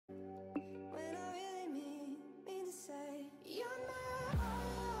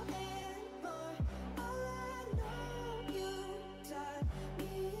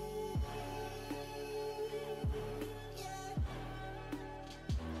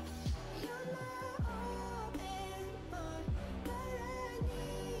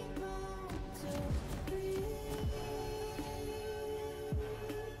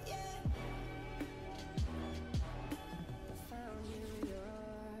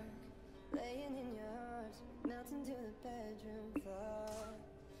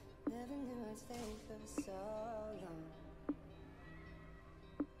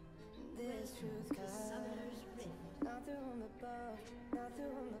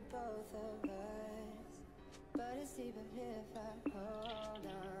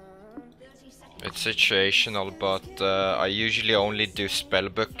It's situational, but I usually only do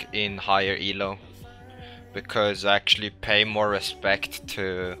spellbook in higher elo because I actually pay more respect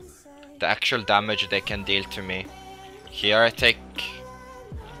to the actual damage they can deal to me. Here I take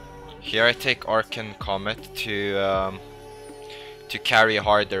Arcane Comet to carry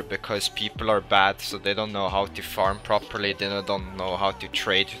harder because people are bad, so they don't know how to farm properly, they don't know how to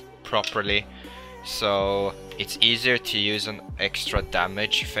trade properly. So it's easier to use an extra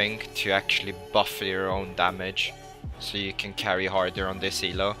damage thing to actually buff your own damage, so you can carry harder on this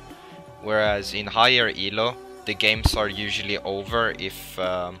elo. Whereas in higher elo, the games are usually over if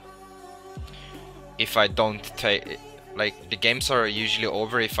I don't take, like, the games are usually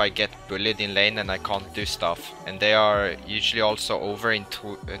over if I get bullied in lane and I can't do stuff, and they are usually also over in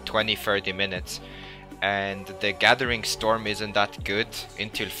 20-30 minutes. And the Gathering Storm isn't that good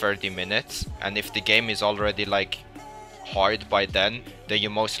until 30 minutes, and if the game is already like hard by then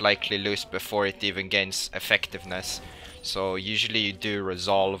you most likely lose before it even gains effectiveness. So usually you do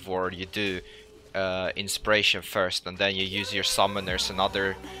Resolve or you do Inspiration first, and then you use your summoners and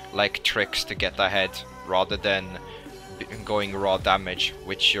other like tricks to get ahead, rather than going raw damage,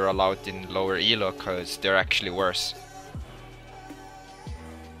 which you're allowed in lower elo because they're actually worse.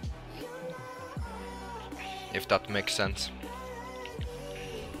 If that makes sense.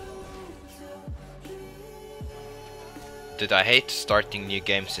 Dude, I hate starting new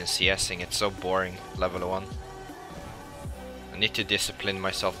games in CSing, it's so boring, level 1. I need to discipline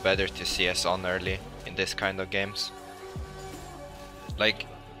myself better to CS on early in this kind of games. Like,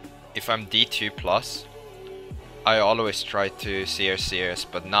 if I'm D2+, I always try to CS,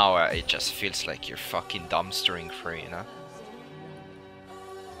 but now it just feels like you're fucking dumpstering free, you know?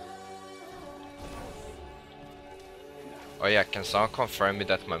 Oh yeah, can someone confirm me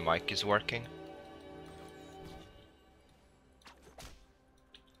that my mic is working?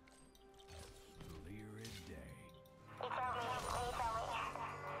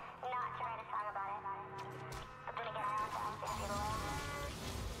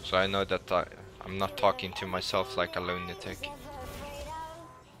 So I know that I'm not talking to myself like a lunatic.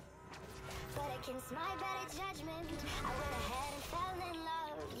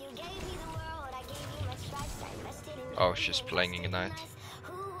 Oh, she's playing Ignite.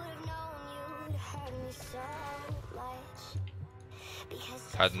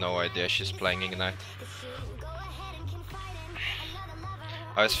 Had no idea she's playing Ignite.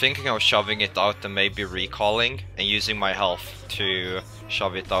 I was thinking of shoving it out and maybe recalling and using my health to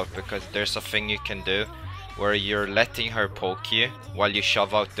shove it out, because there's a thing you can do where you're letting her poke you while you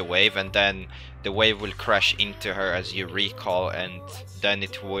shove out the wave, and then the wave will crash into her as you recall, and then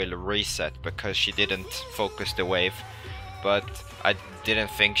it will reset because she didn't focus the wave. But I didn't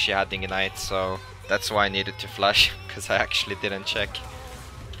think she had Ignite, so that's why I needed to flash, because I actually didn't check.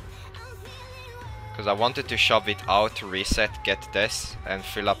 Because I wanted to shove it out, reset, get this, and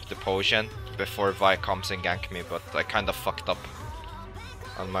fill up the potion before Vi comes and gank me, but I kinda fucked up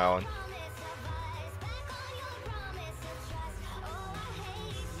on my own.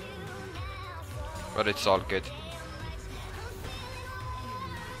 But it's all good.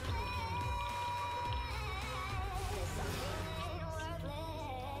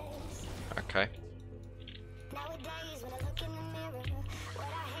 Okay.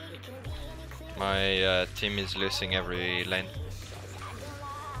 My team is losing every lane.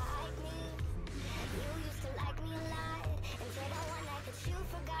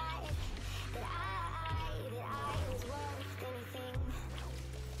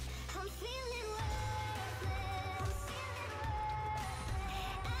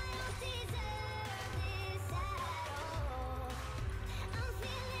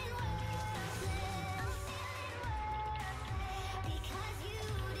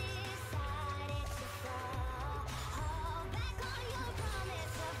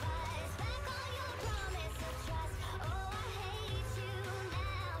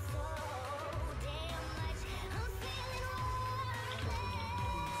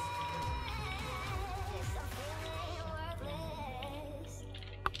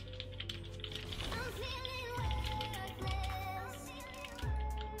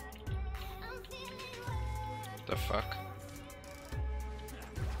 The fuck?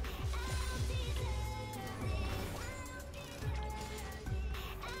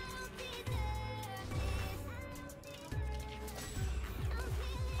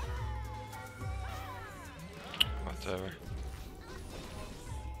 Whatever.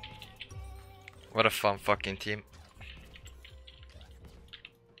 What a fun fucking team.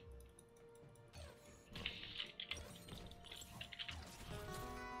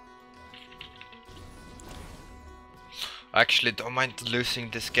 I actually don't mind losing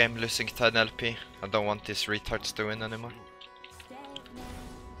this game, losing 10 LP. I don't want these retards to win anymore.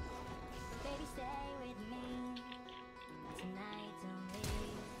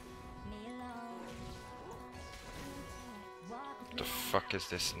 What the fuck is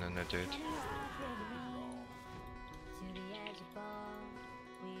this Nunu dude?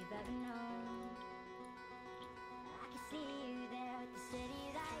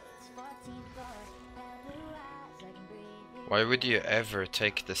 Why would you ever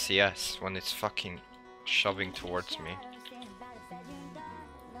take the CS when it's fucking shoving towards me?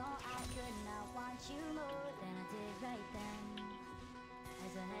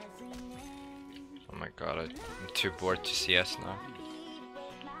 Oh my god, I'm too bored to CS now.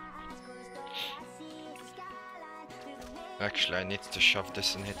 Actually, I need to shove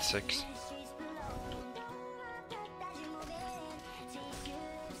this and hit 6.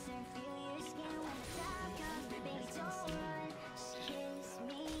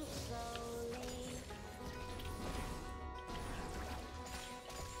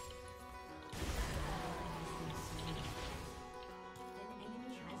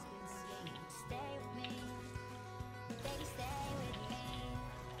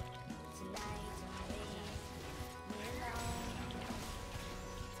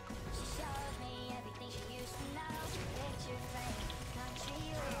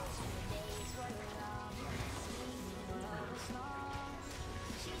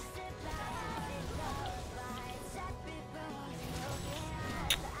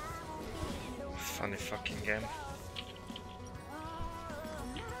 Funny fucking game.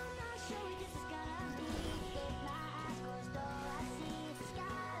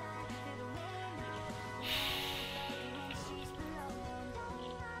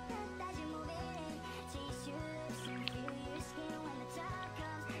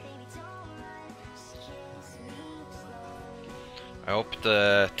 I hope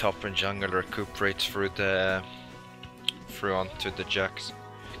the top and jungle recuperates through onto the Jax.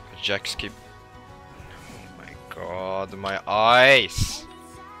 The Jax keep. Oh my god, my eyes!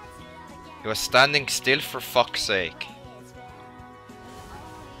 He was standing still for fuck's sake.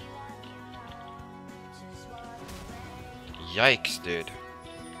 Yikes, dude.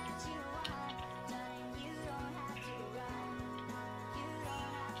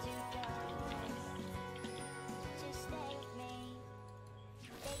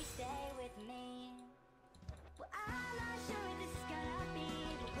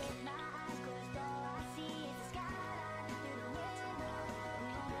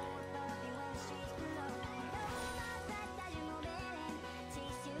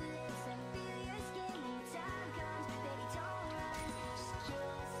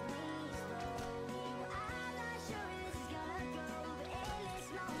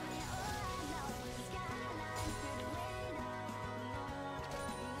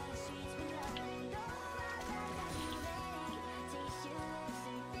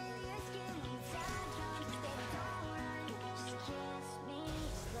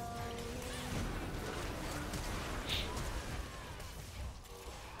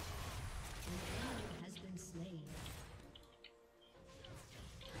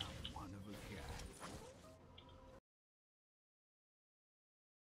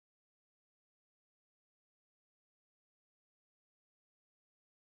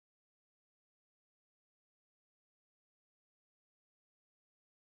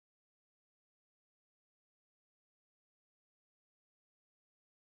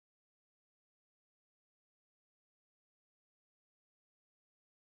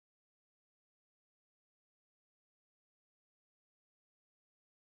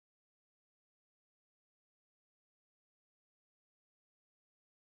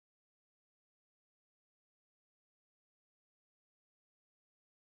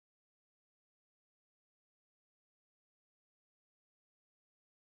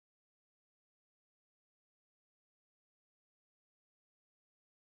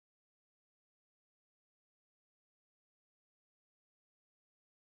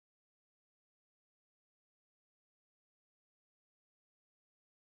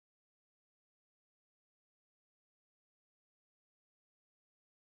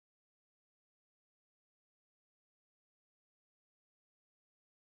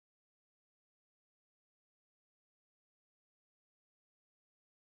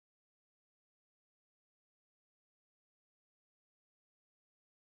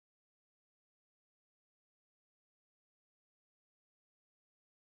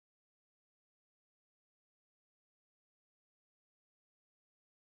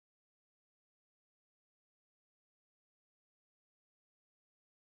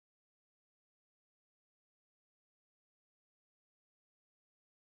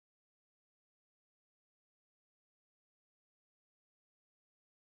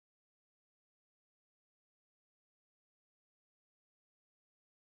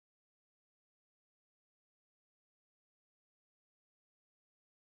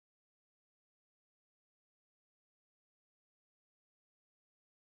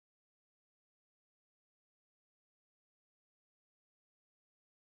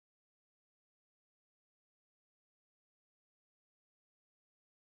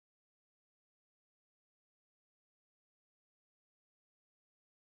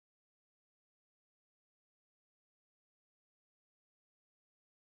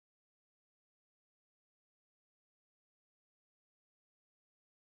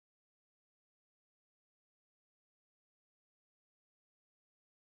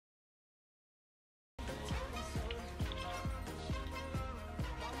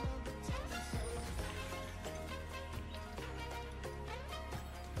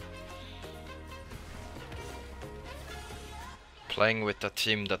 Playing with a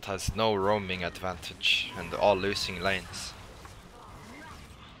team that has no roaming advantage and all losing lanes.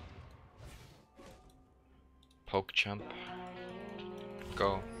 Poke champ.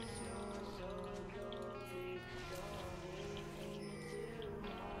 Go.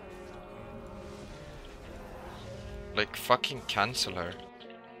 Like fucking cancel her.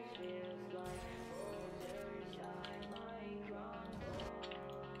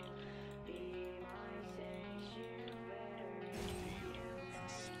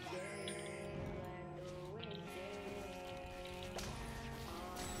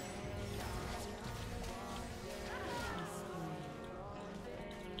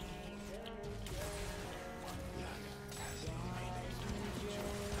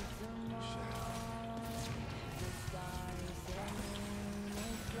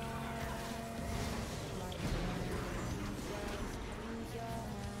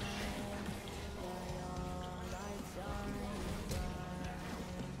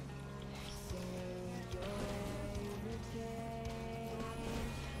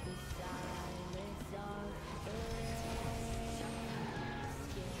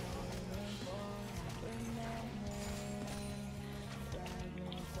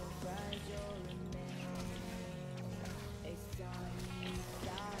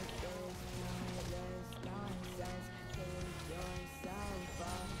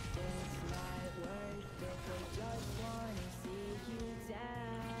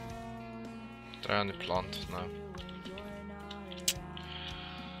 Trying to plant now.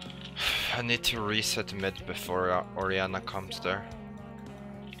 I need to reset mid before Orianna comes there.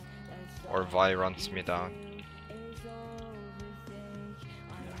 Or Vi runs me down.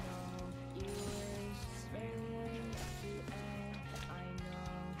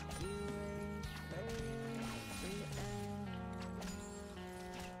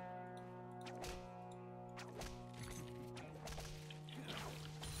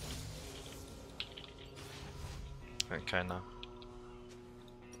 Okay, now.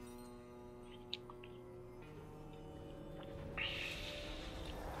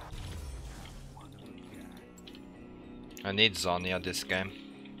 I need Zhonya this game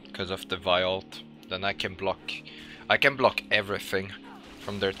because of the Vi ult. Then I can block everything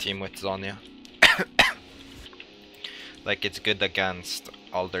from their team with Zhonya. Like it's good against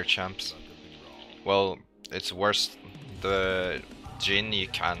all their champs. Well, it's worse the Jhin you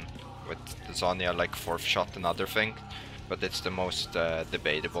can with the Zhonya, like 4th shot and other thing, but it's the most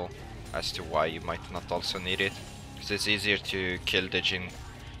debatable as to why you might not also need it. Because it's easier to kill the Jhin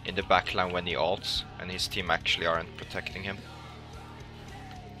in the backline when he ults and his team actually aren't protecting him.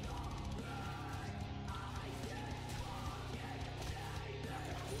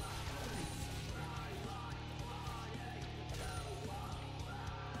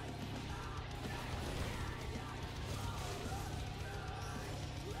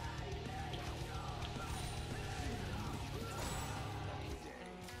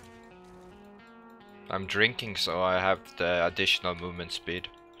 I'm drinking so I have the additional movement speed.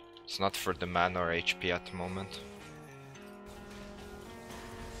 It's not for the mana or HP at the moment.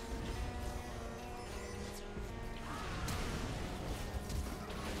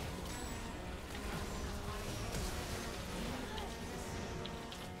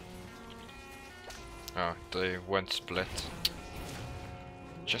 Oh, they went split.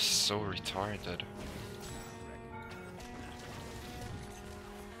 Just so retarded.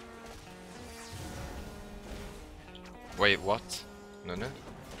 Wait, what? No.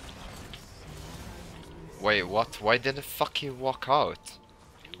 Wait, what? Why did the fuck he walk out?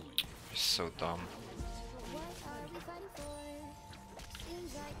 You're so dumb.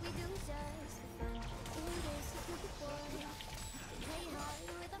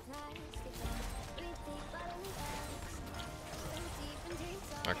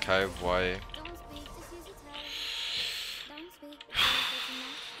 Okay, why?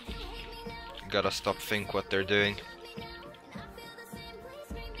 Gotta stop think what they're doing.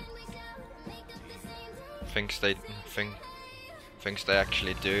 Things they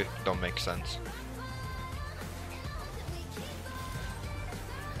actually do don't make sense.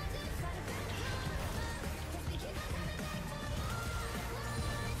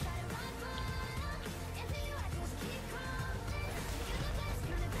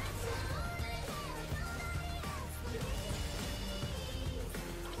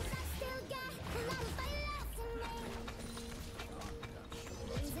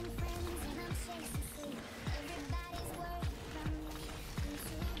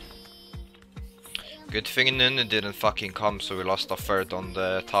 Good thing Nunu didn't fucking come, so we lost a third on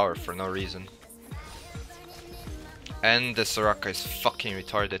the tower for no reason. And the Soraka is fucking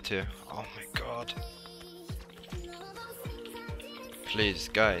retarded too. Oh my god. Please,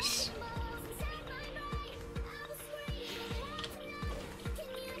 guys.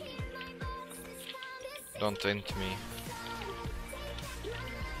 Don't int me.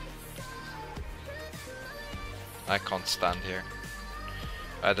 I can't stand here.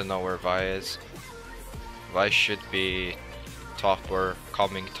 I don't know where Vi is. Vi should be top or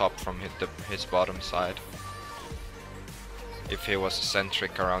coming top from his bottom side. If he was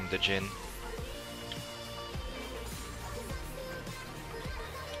eccentric around the Jhin.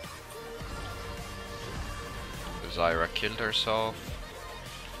 Zyra killed herself.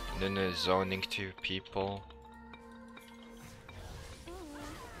 Nunu is zoning 2 people.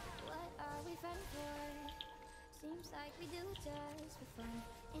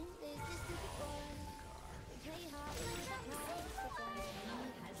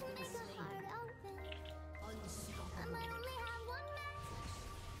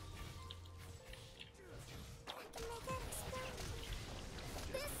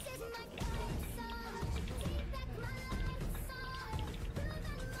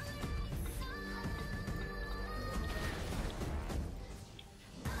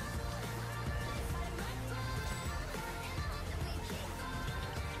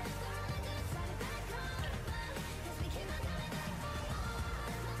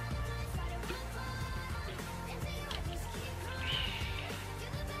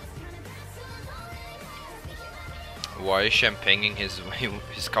 Why is Shem pinging his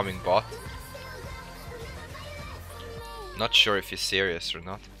coming bot? Not sure if he's serious or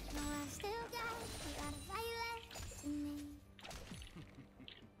not.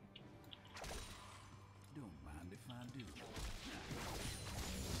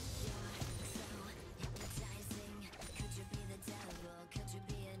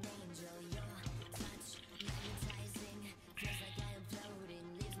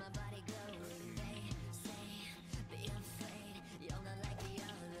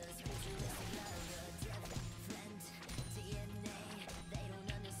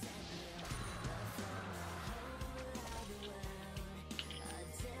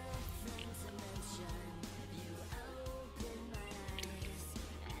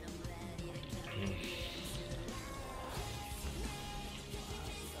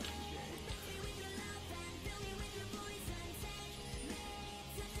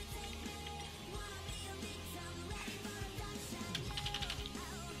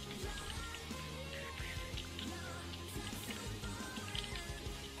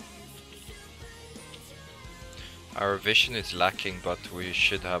 Our vision is lacking, but we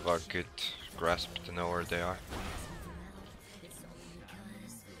should have a good grasp to know where they are.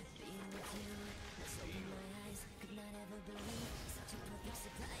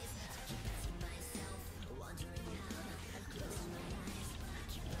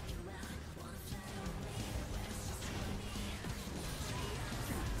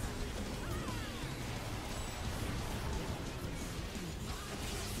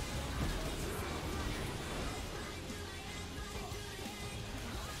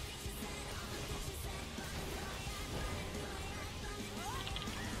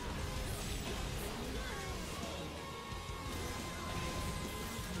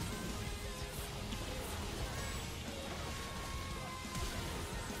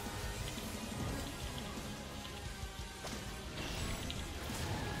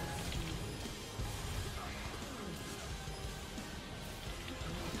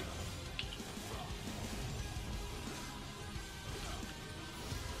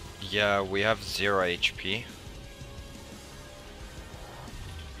 Yeah, we have 0 HP.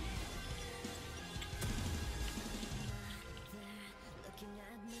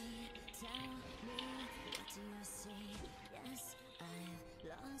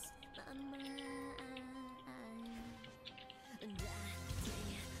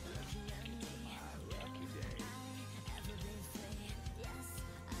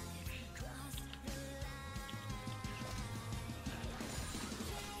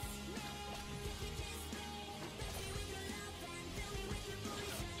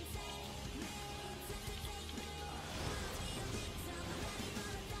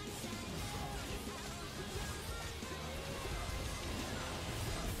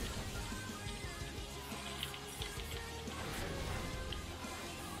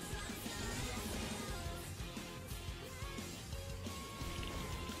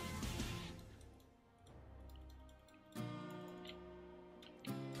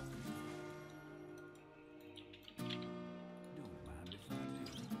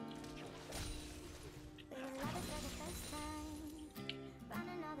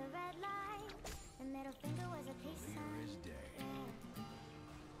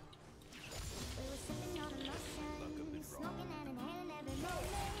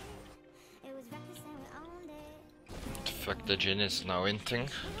 Fuck, the Jin is now inting.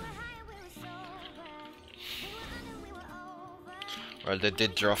 Well, they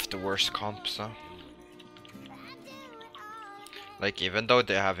did draft the worst comps, so. Like, even though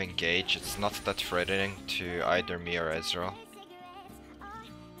they have engaged, it's not that threatening to either me or Ezreal.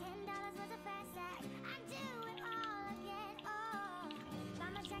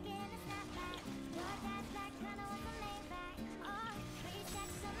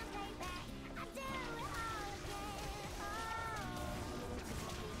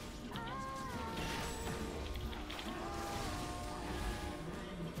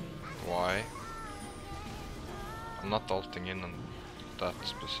 Why? I'm not ulting in on that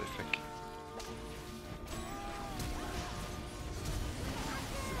specific.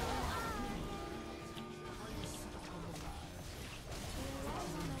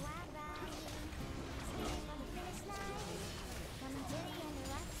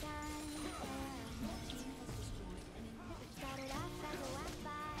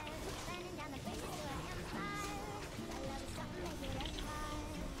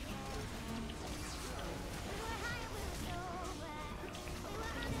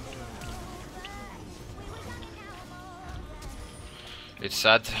 It's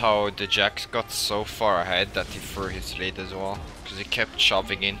sad how the Jax got so far ahead that he threw his lead as well, because he kept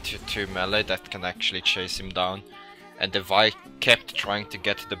shoving into 2 melee that can actually chase him down, and the Vi kept trying to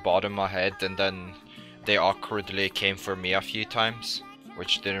get to the bottom ahead, and then they awkwardly came for me a few times,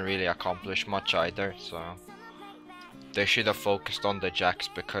 which didn't really accomplish much either, so they should have focused on the Jax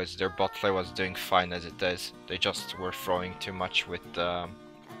because their bot lane was doing fine as it is. They just were throwing too much with I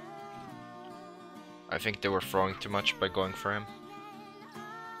think they were throwing too much by going for him.